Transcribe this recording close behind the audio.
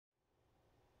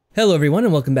Hello everyone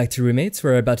and welcome back to Roommates.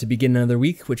 We're about to begin another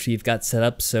week, which we've got set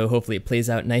up, so hopefully it plays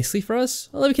out nicely for us.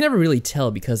 Although we can never really tell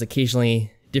because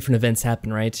occasionally different events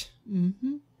happen, right?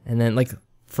 Mm-hmm. And then, like,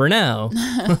 for now,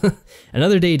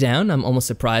 another day down, I'm almost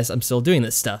surprised I'm still doing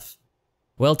this stuff.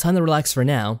 Well, time to relax for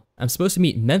now. I'm supposed to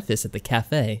meet Memphis at the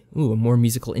cafe. Ooh, more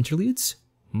musical interludes?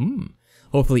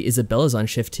 Hopefully Isabella's on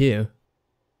shift too.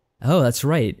 Oh, that's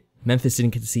right. Memphis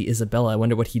didn't get to see Isabella. I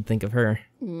wonder what he'd think of her.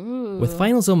 Ooh. With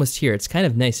finals almost here, it's kind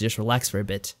of nice to just relax for a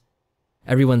bit.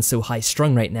 Everyone's so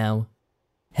high-strung right now.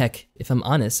 Heck, if I'm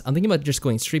honest, I'm thinking about just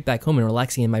going straight back home and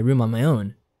relaxing in my room on my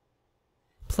own.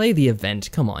 Play the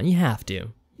event, come on, you have to.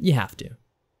 You have to.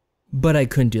 But I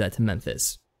couldn't do that to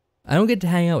Memphis. I don't get to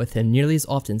hang out with him nearly as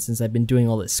often since I've been doing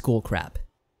all this school crap.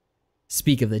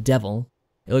 Speak of the devil,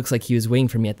 it looks like he was waiting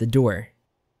for me at the door.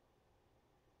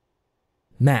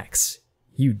 Max.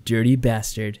 You dirty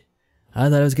bastard. I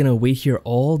thought I was gonna wait here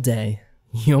all day.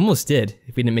 You almost did,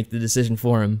 if we didn't make the decision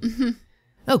for him.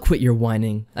 Oh, quit your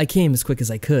whining. I came as quick as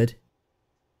I could.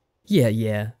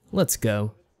 Yeah, let's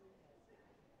go.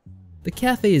 The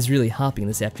cafe is really hopping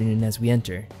this afternoon as we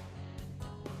enter.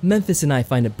 Memphis and I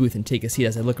find a booth and take a seat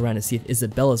as I look around to see if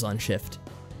Isabella's on shift.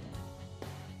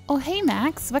 Oh, hey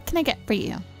Max, what can I get for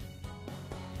you?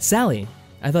 Sally,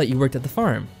 I thought you worked at the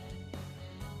farm.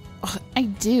 Oh, I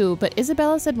do, but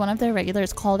Isabella said one of their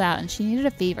regulars called out and she needed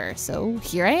a favor, so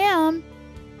here I am.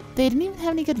 They didn't even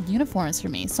have any good uniforms for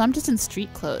me, so I'm just in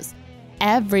street clothes.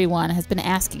 Everyone has been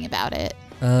asking about it.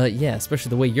 Yeah, especially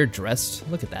the way you're dressed.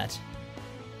 Look at that.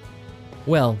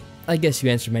 Well, I guess you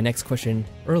answered my next question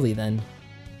early then.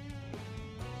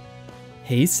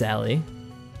 Hey, Sally.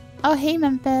 Oh, hey,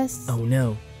 Memphis. Oh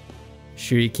no.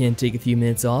 Sure you can't take a few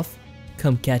minutes off?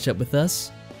 Come catch up with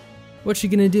us? What's she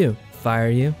gonna do?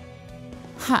 Fire you?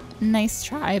 Ha, nice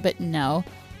try, but no.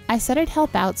 I said I'd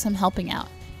help out, so I'm helping out.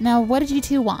 Now, what did you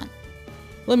two want?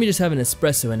 Let me just have an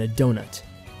espresso and a donut.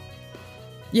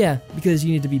 Yeah, because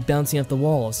you need to be bouncing off the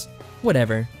walls.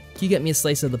 Whatever. Can you get me a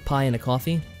slice of the pie and a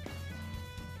coffee?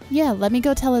 Yeah, let me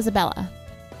go tell Isabella.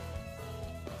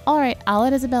 Alright, I'll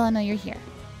let Isabella know you're here.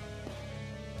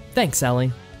 Thanks,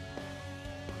 Sally.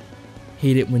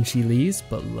 Hate it when she leaves,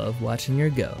 but love watching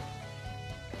her go.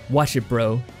 Watch it,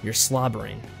 bro. You're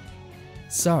slobbering.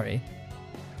 Sorry.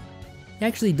 He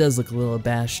actually does look a little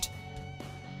abashed.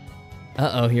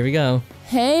 Uh-oh, here we go.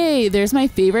 Hey, there's my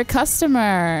favorite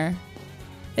customer.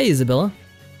 Hey, Isabella.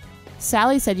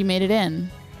 Sally said you made it in.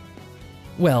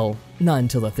 Well, not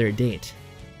until the third date.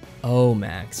 Oh,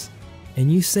 Max. And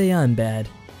you say I'm bad.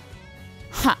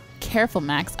 Ha! Careful,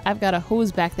 Max. I've got a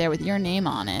hose back there with your name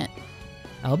on it.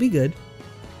 I'll be good.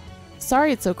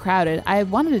 Sorry it's so crowded. I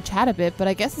wanted to chat a bit, but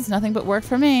I guess it's nothing but work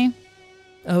for me.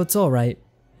 Oh, it's alright.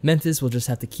 Memphis will just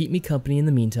have to keep me company in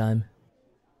the meantime.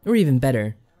 Or even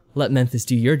better, let Memphis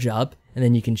do your job, and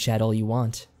then you can chat all you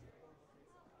want.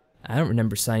 I don't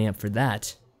remember signing up for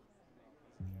that.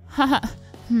 Haha.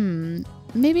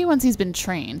 Maybe once he's been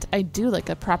trained. I do like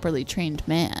a properly trained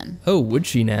man. Oh, would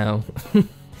she now?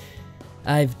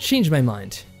 I've changed my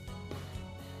mind.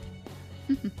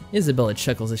 Isabella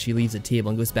chuckles as she leaves the table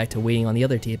and goes back to waiting on the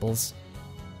other tables.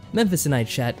 Memphis and I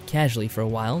chat casually for a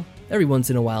while. Every once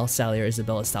in a while, Sally or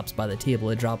Isabella stops by the table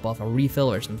to drop off a refill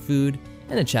or some food,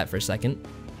 and then chat for a second.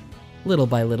 Little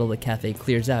by little, the cafe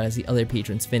clears out as the other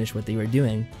patrons finish what they were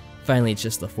doing. Finally, it's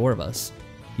just the four of us.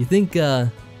 You think,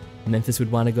 Memphis would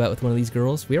want to go out with one of these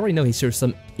girls? We already know he shows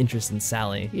some interest in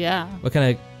Sally. Yeah. What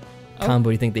kind of combo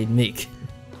do you think they'd make?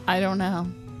 I don't know.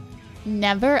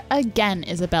 Never again,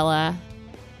 Isabella.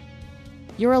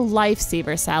 You're a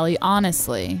lifesaver, Sally,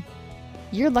 honestly.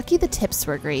 You're lucky the tips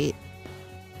were great.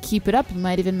 Keep it up, you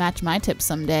might even match my tips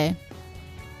someday.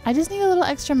 I just need a little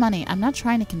extra money. I'm not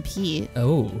trying to compete.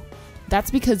 Oh.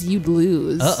 That's because you'd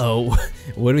lose. Uh-oh.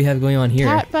 What do we have going on here?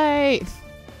 Cat fight.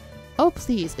 Oh,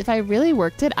 please. If I really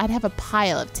worked it, I'd have a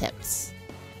pile of tips.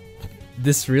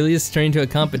 This really is turning into a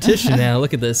competition now.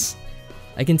 Look at this.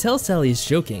 I can tell Sally is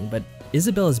joking, but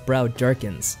Isabella's brow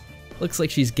darkens. Looks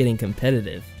like she's getting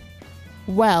competitive.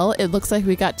 Well, it looks like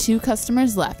we got 2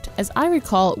 customers left. As I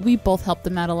recall, we both helped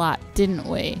them out a lot, didn't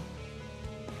we?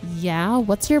 Yeah,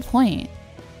 what's your point?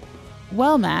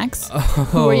 Well, Max,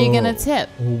 who are you gonna tip?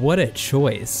 What a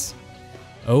choice.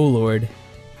 Oh, Lord.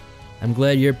 I'm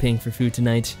glad you're paying for food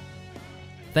tonight.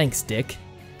 Thanks, Dick.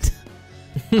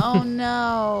 Oh,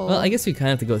 no. Well, I guess we kind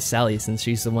of have to go with Sally since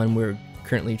she's the one we're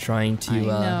currently trying to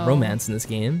romance in this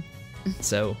game.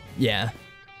 So, yeah.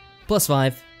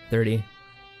 +5, 30.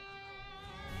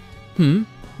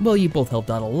 Well, you both helped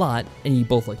out a lot, and you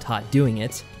both looked hot doing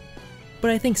it.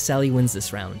 But I think Sally wins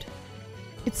this round.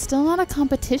 It's still not a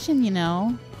competition, you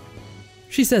know.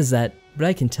 She says that, but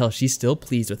I can tell she's still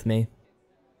pleased with me.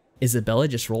 Isabella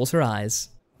just rolls her eyes.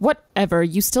 Whatever,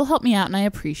 you still help me out and I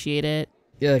appreciate it.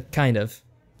 Yeah, kind of.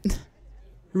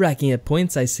 Racking up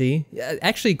points, I see.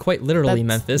 Actually, quite literally,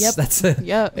 Memphis. Yep, That's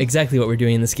yep. exactly what we're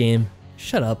doing in this game.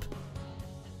 Shut up.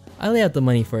 I lay out the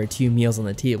money for our 2 meals on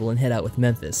the table and head out with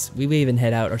Memphis. We wave and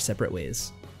head out our separate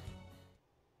ways.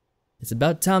 It's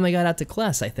about time I got out to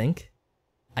class, I think.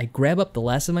 I grab up the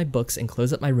last of my books and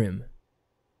close up my room.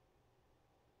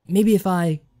 Maybe if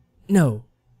No,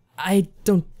 I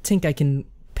don't think I can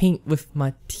paint with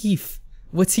my teeth.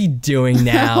 What's he doing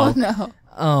now? Oh no.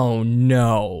 Oh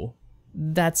no.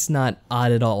 That's not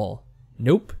odd at all.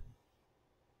 Nope.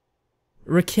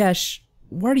 Rakesh,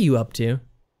 what are you up to?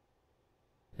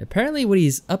 Apparently what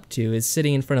he's up to is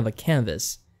sitting in front of a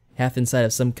canvas, half inside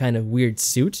of some kind of weird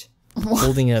suit,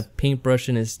 holding a paintbrush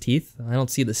in his teeth. I don't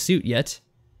see the suit yet.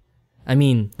 I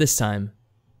mean, this time.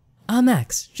 Ah,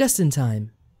 Max, just in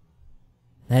time.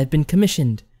 I have been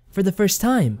commissioned for the first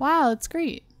time. Wow, that's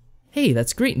great. Hey,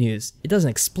 that's great news. It doesn't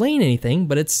explain anything,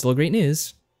 but it's still great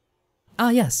news. Ah,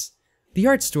 yes. The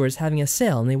art store is having a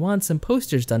sale and they want some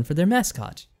posters done for their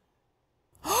mascot.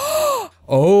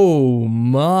 Oh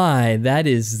my, that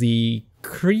is the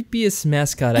creepiest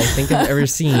mascot I think I've ever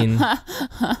seen.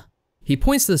 He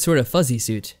points to the sort of fuzzy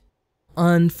suit.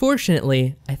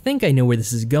 Unfortunately, I think I know where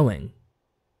this is going.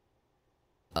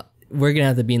 We're gonna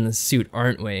have to be in the suit,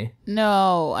 aren't we?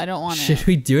 No, I don't want it. Should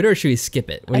we do it or should we skip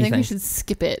it? What do you think? We should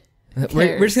skip it.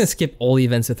 We're just gonna skip all the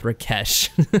events with Rakesh.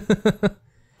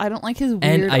 I don't like his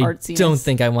weird artsiness. And I don't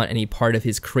think I want any part of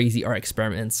his crazy art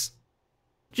experiments.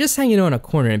 Just hang it on a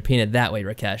corner and paint it that way,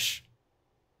 Rakesh.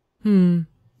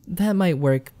 That might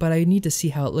work, but I need to see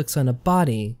how it looks on a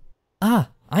body.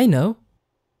 Ah, I know.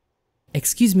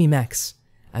 Excuse me, Max.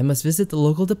 I must visit the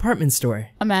local department store.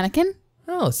 A mannequin?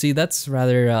 Oh, see, that's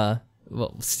rather,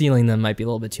 well, stealing them might be a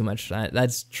little bit too much.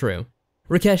 That's true.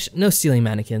 Rakesh, no stealing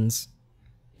mannequins.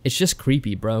 It's just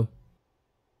creepy, bro.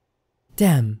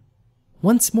 Damn.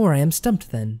 Once more I am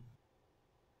stumped then.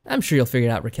 I'm sure you'll figure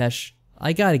it out, Rakesh.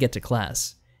 I gotta get to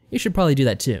class. You should probably do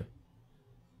that too.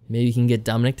 Maybe you can get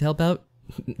Dominic to help out?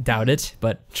 Doubt it,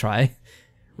 but try.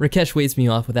 Rakesh waves me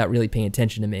off without really paying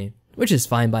attention to me, which is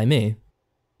fine by me.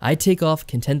 I take off,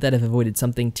 content that I've avoided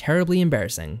something terribly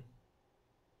embarrassing.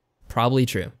 Probably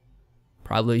true.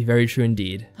 Probably very true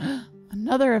indeed.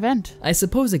 Another event. I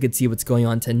suppose I could see what's going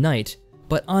on tonight,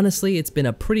 but honestly, it's been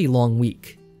a pretty long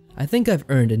week. I think I've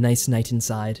earned a nice night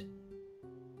inside.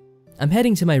 I'm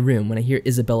heading to my room when I hear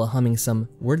Isabella humming some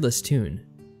wordless tune.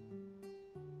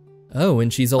 Oh,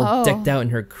 and she's all decked out in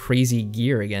her crazy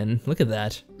gear again. Look at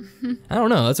that. I don't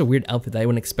know, that's a weird outfit that I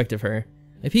wouldn't expect of her.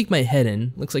 I peek my head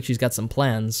in, looks like she's got some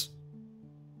plans.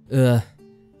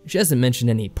 She hasn't mentioned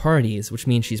any parties, which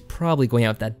means she's probably going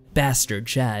out with that bastard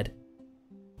Chad.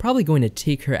 Probably going to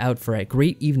take her out for a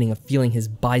great evening of feeling his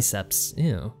biceps.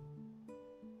 Ew.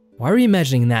 Why are you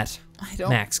imagining that? I don't.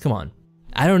 Max, come on.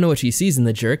 I don't know what she sees in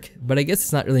the jerk, but I guess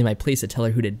it's not really my place to tell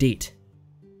her who to date.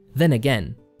 Then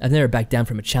again, I've never backed down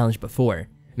from a challenge before.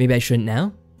 Maybe I shouldn't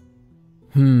now?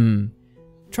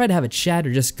 Try to have a chat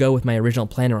or just go with my original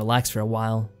plan and relax for a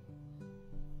while.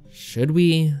 Should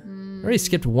we? I already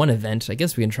skipped one event. I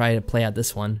guess we can try to play out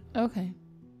this one. Okay.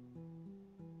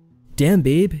 Damn,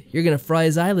 babe, you're gonna fry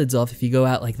his eyelids off if you go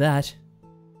out like that.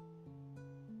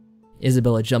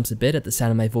 Isabella jumps a bit at the sound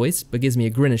of my voice, but gives me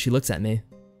a grin as she looks at me.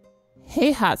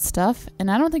 Hey, hot stuff, and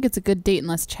I don't think it's a good date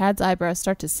unless Chad's eyebrows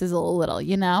start to sizzle a little,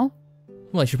 you know?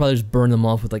 Well, I should probably just burn them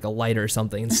off with like a lighter or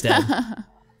something instead.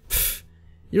 Pfft,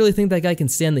 you really think that guy can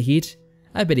stand the heat?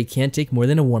 I bet he can't take more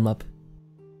than a warm-up.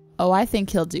 Oh, I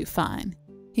think he'll do fine.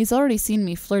 He's already seen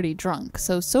me flirty drunk,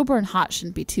 so sober and hot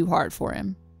shouldn't be too hard for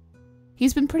him.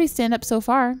 He's been pretty stand-up so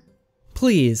far.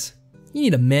 Please, you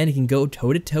need a man who can go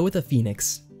toe-to-toe with a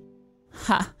phoenix.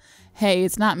 Ha! Hey,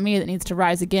 it's not me that needs to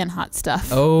rise again, hot stuff.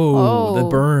 Oh, the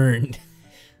burn.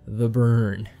 The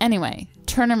burn. Anyway,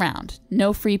 turn around.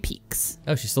 No free peeks.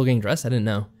 Oh, she's still getting dressed? I didn't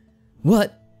know.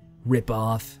 What? Rip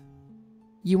off.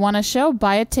 You want a show?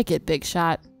 Buy a ticket, big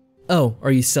shot. Oh,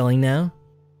 are you selling now?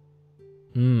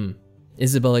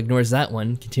 Isabella ignores that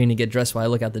one, continuing to get dressed while I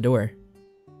look out the door.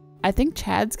 I think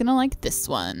Chad's gonna like this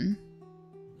one.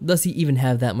 Does he even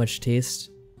have that much taste?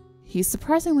 He's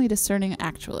surprisingly discerning,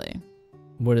 actually.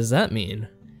 What does that mean?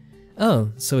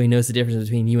 Oh, so he knows the difference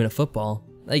between you and a football.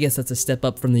 I guess that's a step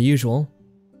up from the usual.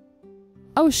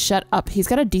 Oh, shut up. He's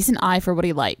got a decent eye for what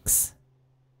he likes.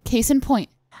 Case in point,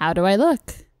 how do I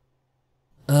look?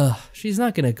 Ugh, she's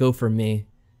not gonna go for me.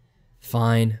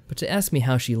 Fine, but to ask me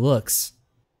how she looks.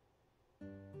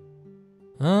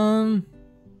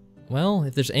 Well,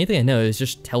 if there's anything I know, is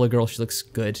just tell a girl she looks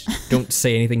good. Don't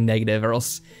say anything negative or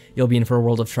else you'll be in for a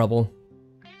world of trouble.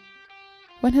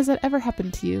 When has that ever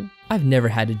happened to you? I've never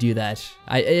had to do that.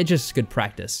 It's just good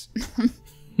practice.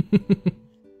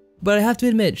 But I have to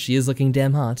admit, she is looking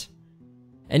damn hot.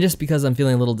 And just because I'm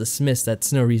feeling a little dismissed,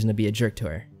 that's no reason to be a jerk to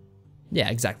her. Yeah,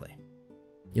 exactly.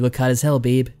 You look hot as hell,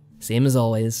 babe. Same as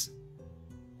always.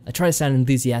 I try to sound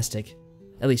enthusiastic.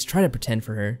 At least try to pretend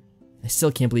for her. I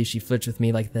still can't believe she flirts with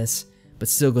me like this, but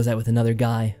still goes out with another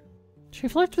guy. She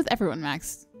flirts with everyone,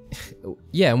 Max.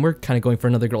 Yeah, and we're kind of going for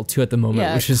another girl too at the moment,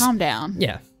 Yeah, which is... calm down.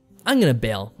 Yeah, I'm gonna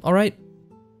bail, alright?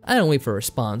 I don't wait for a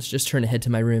response, just turn ahead to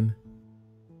my room.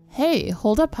 Hey,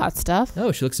 hold up, hot stuff.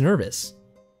 Oh, she looks nervous.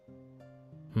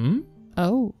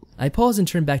 Oh. I pause and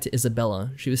turn back to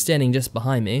Isabella. She was standing just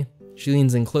behind me. She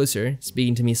leans in closer,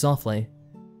 speaking to me softly.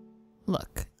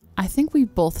 Look, I think we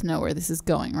both know where this is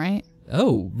going, right?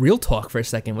 Oh, real talk for a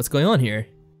second. What's going on here?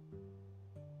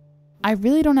 I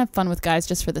really don't have fun with guys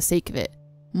just for the sake of it.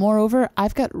 Moreover,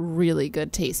 I've got really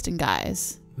good taste in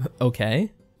guys.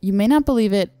 Okay. You may not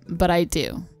believe it, but I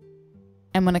do.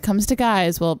 And when it comes to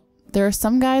guys, well, there are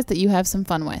some guys that you have some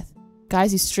fun with.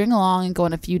 Guys you string along and go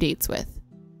on a few dates with.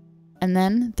 And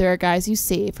then there are guys you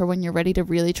save for when you're ready to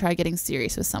really try getting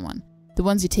serious with someone. The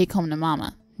ones you take home to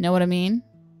mama. Know what I mean?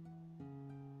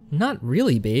 Not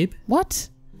really, babe. What?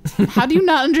 How do you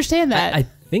not understand that? I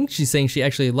think she's saying she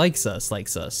actually likes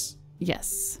us.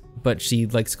 Yes. But she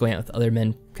likes going out with other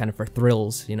men kind of for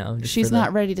thrills, you know? Just She's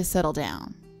not ready to settle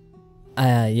down.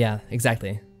 Yeah,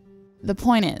 exactly. The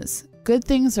point is, good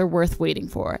things are worth waiting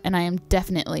for, and I am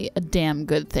definitely a damn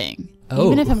good thing. Oh.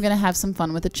 Even if I'm gonna have some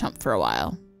fun with a chump for a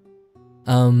while.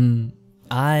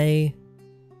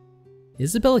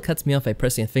 Isabella cuts me off by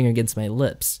pressing a finger against my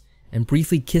lips and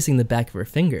briefly kissing the back of her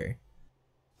finger.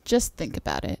 Just think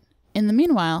about it. In the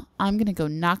meanwhile, I'm gonna go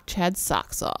knock Chad's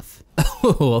socks off.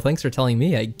 Oh, well, thanks for telling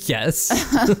me, I guess.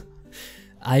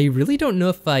 I really don't know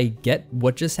if I get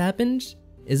what just happened.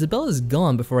 Isabella's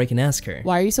gone before I can ask her.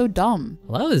 Why are you so dumb?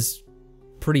 Well, that was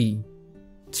pretty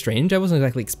strange. I wasn't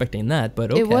exactly expecting that,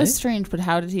 but okay. It was strange, but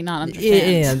how did he not understand?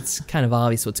 Yeah, it's kind of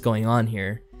obvious what's going on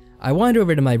here. I wandered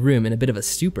over to my room in a bit of a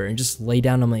stupor and just lay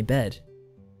down on my bed.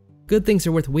 Good things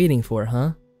are worth waiting for,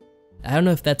 huh? I don't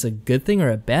know if that's a good thing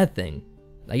or a bad thing.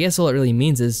 I guess all it really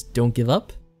means is don't give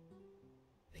up?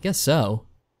 I guess so.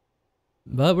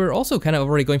 But we're also kind of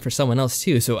already going for someone else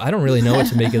too, so I don't really know what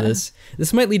to make of this.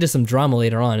 This might lead to some drama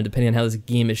later on, depending on how this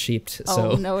game is shaped.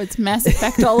 Oh no, it's Mass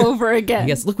Effect all over again. I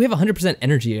guess, look, we have 100%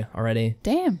 energy already.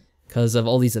 Damn. Because of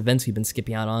all these events we've been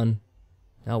skipping out on.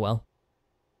 Oh well.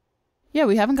 Yeah,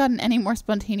 we haven't gotten any more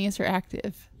spontaneous or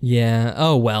active. Yeah,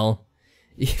 oh well.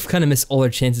 You've kind of missed all our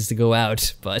chances to go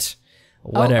out, but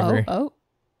whatever. Oh.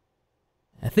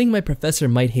 I think my professor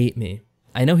might hate me.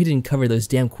 I know he didn't cover those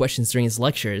damn questions during his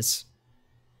lectures.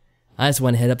 I just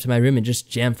want to head up to my room and just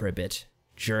jam for a bit.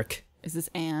 Jerk. Is this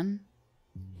Anne?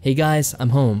 Hey guys, I'm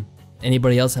home.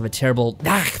 Anybody else have a terrible...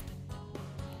 Ah!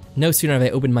 No sooner have I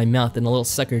opened my mouth than a little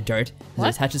sucker dart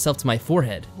has attached itself to my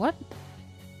forehead. What?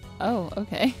 Oh,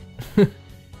 okay.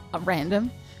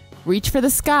 Random. Reach for the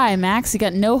sky, Max. You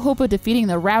got no hope of defeating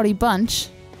the rowdy bunch.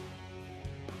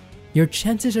 Your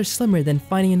chances are slimmer than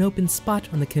finding an open spot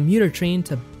on the commuter train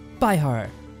to Bihar.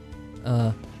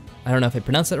 I don't know if I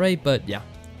pronounced that right, but yeah,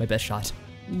 my best shot.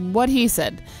 What he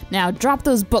said. Now drop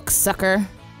those books, sucker.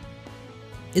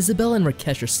 Isabella and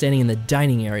Rakesh are standing in the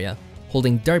dining area,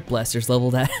 holding dart blasters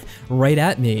leveled right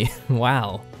at me.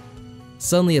 Wow.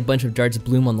 Suddenly a bunch of darts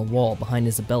bloom on the wall behind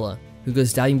Isabella, who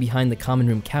goes diving behind the common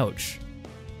room couch.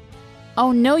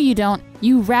 Oh no you don't.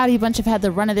 You rowdy bunch have had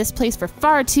the run of this place for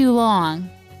far too long.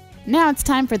 Now it's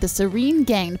time for the Serene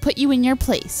Gang to put you in your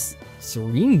place.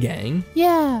 Serene Gang?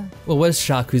 Yeah. Well, what is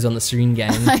shock who's on the Serene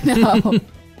Gang? I know.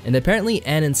 And apparently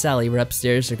Anne and Sally were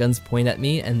upstairs, their guns pointed at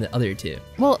me and the other two.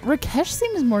 Well, Rakesh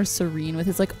seems more serene with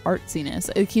his like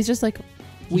artsiness. He's just like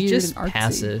weird He's just and artsy.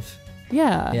 passive.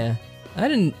 Yeah. Yeah. I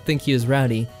didn't think he was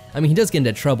rowdy. I mean, he does get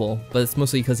into trouble, but it's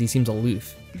mostly because he seems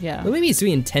aloof. Yeah. But maybe he's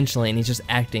doing it intentionally and he's just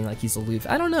acting like he's aloof.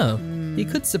 I don't know. He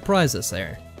could surprise us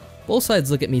there. Both sides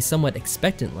look at me somewhat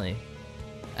expectantly.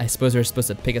 I suppose we're supposed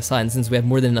to pick a side, and since we have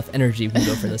more than enough energy, we can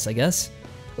go for this, I guess.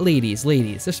 Ladies,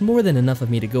 there's more than enough of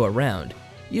me to go around.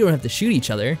 You don't have to shoot each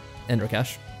other. And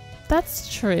Rakesh.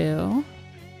 That's true.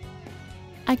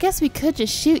 I guess we could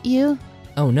just shoot you.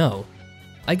 Oh no.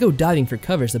 I go diving for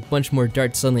cover as a bunch more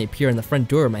darts suddenly appear in the front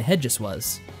door where my head just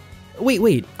was.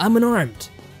 Wait, I'm unarmed.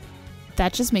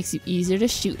 That just makes you easier to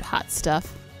shoot, hot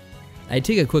stuff. I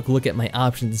take a quick look at my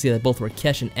options and see that both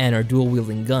Rakesh and Anne are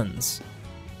dual-wielding guns.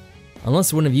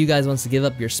 Unless one of you guys wants to give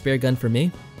up your spare gun for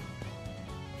me?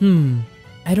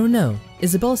 I don't know.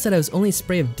 Isabella said I was only a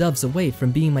spray of doves away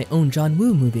from being my own John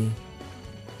Woo movie.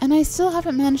 And I still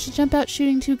haven't managed to jump out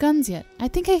shooting 2 guns yet. I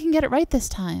think I can get it right this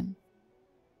time.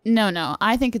 No,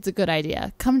 I think it's a good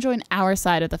idea. Come join our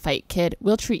side of the fight, kid.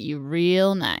 We'll treat you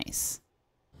real nice.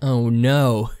 Oh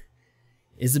no.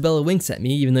 Isabella winks at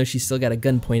me even though she's still got a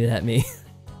gun pointed at me.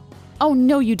 Oh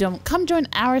no you don't. Come join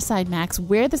our side, Max.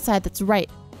 We're the side that's right.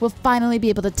 We'll finally be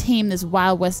able to tame this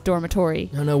Wild West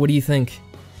dormitory. No, what do you think?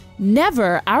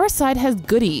 Never. Our side has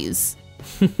goodies.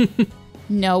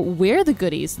 No, we're the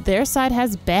goodies. Their side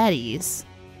has baddies.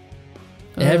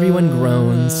 Everyone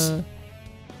groans.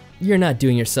 You're not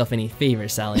doing yourself any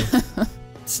favors, Sally.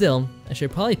 Still, I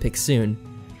should probably pick soon.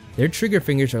 Their trigger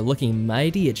fingers are looking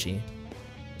mighty itchy.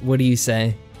 What do you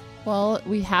say? Well,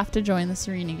 we have to join the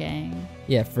Serena gang.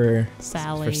 Yeah, for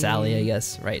Sally. For Sally, I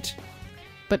guess. Right.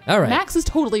 But all right. Max is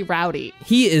totally rowdy.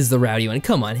 He is the rowdy one.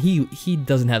 Come on, he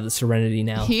doesn't have the serenity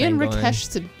now. He and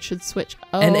Rakesh should switch.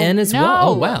 Oh, and Anne as no. well.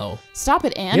 Oh wow. Stop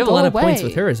it, Anne. You have a lot of away. points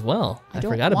with her as well. I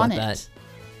forgot about that.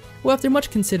 Well, after much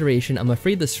consideration, I'm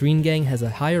afraid the Serene gang has a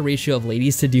higher ratio of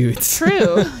ladies to dudes.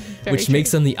 True. Which true.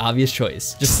 makes them the obvious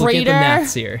choice. Just Traitor. looking at the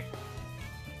maths here.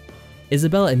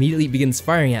 Isabella immediately begins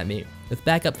firing at me, with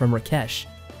backup from Rakesh.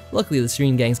 Luckily, the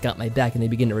Serene gang's got my back and they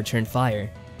begin to return fire.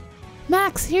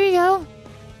 Max, here you go.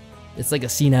 It's like a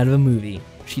scene out of a movie.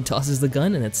 She tosses the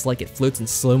gun and it's like it floats in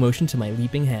slow motion to my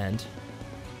leaping hand.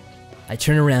 I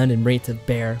turn around and ready to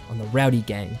bear on the rowdy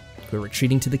gang, who are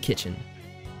retreating to the kitchen.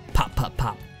 Pop, pop,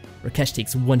 pop. Rakesh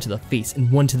takes one to the face and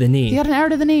one to the knee. You got an arrow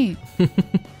to the knee.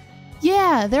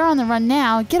 Yeah, they're on the run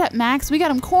now. Get up, Max. We got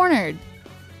them cornered.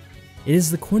 It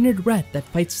is the cornered rat that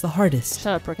fights the hardest.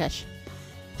 Shut up, Rakesh.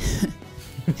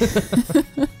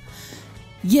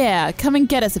 Yeah, come and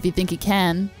get us if you think you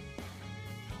can.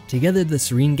 Together, the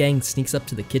Serene gang sneaks up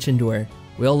to the kitchen door.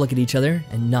 We all look at each other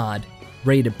and nod,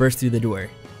 ready to burst through the door.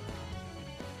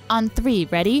 On 3,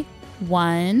 ready?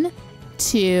 1,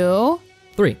 2,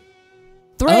 3.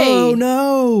 3. Oh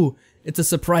no! It's a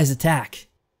surprise attack.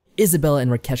 Isabella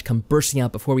and Rakesh come bursting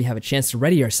out before we have a chance to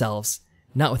ready ourselves.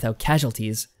 Not without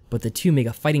casualties, but the two make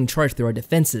a fighting charge through our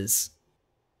defenses.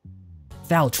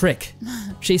 Foul trick.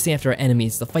 Chasing after our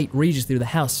enemies, the fight rages through the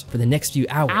house for the next few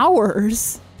hours.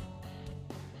 Hours?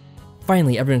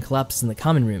 Finally, everyone collapses in the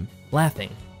common room, laughing.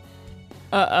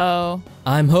 Uh-oh.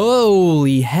 I'm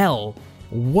holy hell.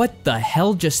 What the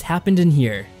hell just happened in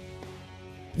here?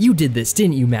 You did this,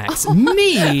 didn't you, Max?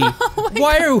 Me?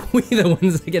 Why are we the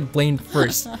ones that get blamed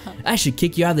first? I should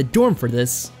kick you out of the dorm for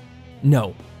this.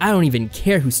 No, I don't even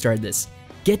care who started this.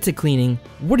 Get to cleaning.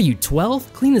 What are you,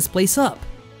 12? Clean this place up.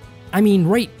 I mean,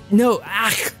 right, no,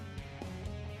 ah!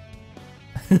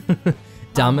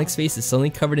 Dominic's face is suddenly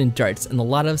covered in darts and a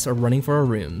lot of us are running for our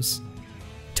rooms.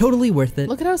 Totally worth it.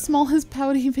 Look at how small his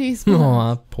pouty face was.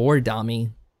 Aw, poor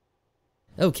Dommy.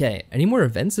 Okay, any more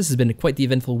events? This has been quite the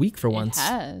eventful week for once. It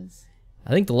has.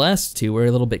 I think the last two were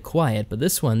a little bit quiet, but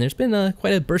this one, there's been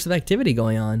quite a burst of activity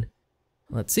going on.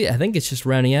 Let's see, I think it's just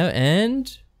rounding out,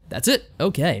 and that's it.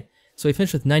 Okay, so we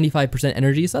finished with 95%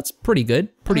 energy, so that's pretty good,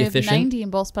 pretty efficient. 90 in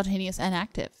both spontaneous and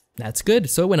active. That's good,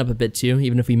 so it went up a bit too,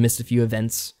 even if we missed a few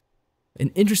events. An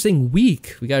interesting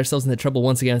week. We got ourselves into trouble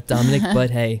once again with Dominic, but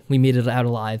hey, we made it out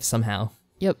alive somehow.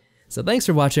 Yep. So thanks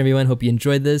for watching, everyone. Hope you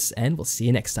enjoyed this, and we'll see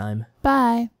you next time.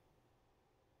 Bye.